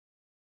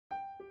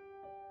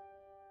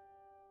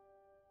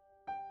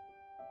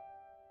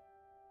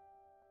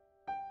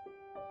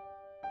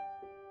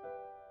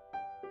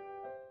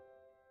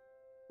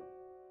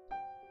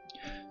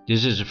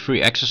This is a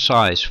free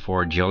exercise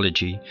for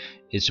geology.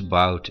 It's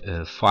about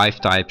 5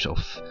 types of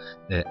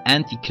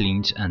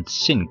anticlines and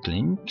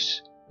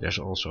synclines. There's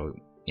also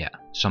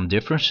some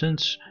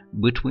differences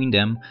between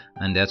them,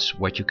 and that's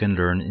what you can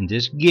learn in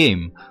this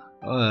game.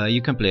 You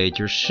can play it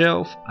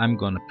yourself. I'm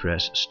gonna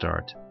press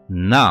start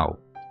now.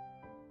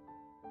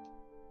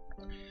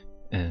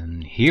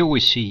 And here we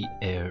see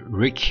a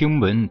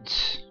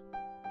recumbent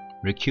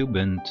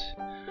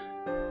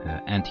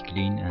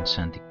anticline and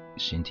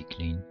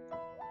syncline.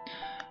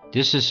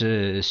 This is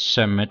a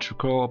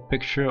symmetrical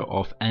picture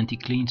of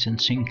anticlines and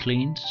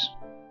synclines.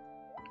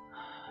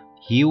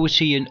 Here we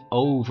see an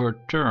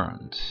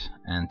overturned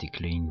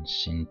anticline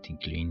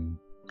syncline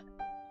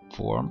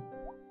form.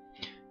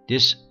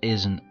 This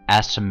is an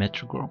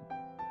asymmetrical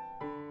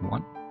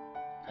one,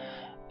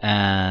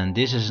 and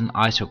this is an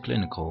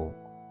isoclinical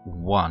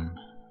one.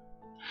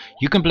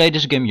 You can play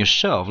this game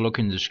yourself. Look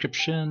in the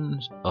description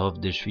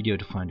of this video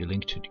to find a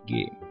link to the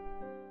game.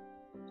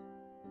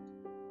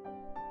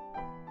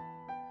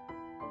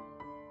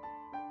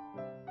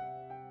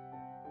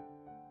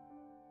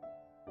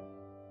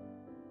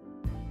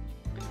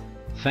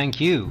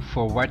 Thank you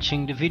for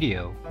watching the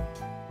video.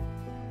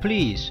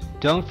 Please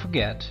don't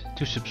forget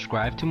to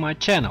subscribe to my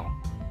channel.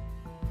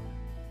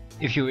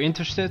 If you're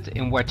interested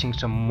in watching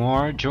some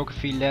more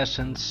geography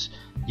lessons,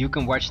 you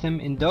can watch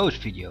them in those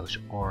videos,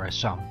 or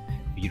some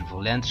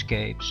beautiful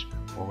landscapes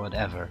or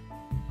whatever.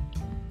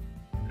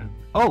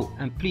 Oh,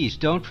 and please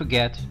don't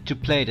forget to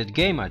play that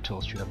game I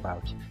told you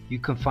about. You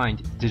can find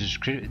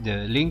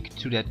the link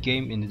to that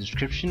game in the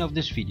description of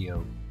this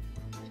video.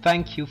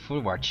 Thank you for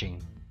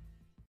watching.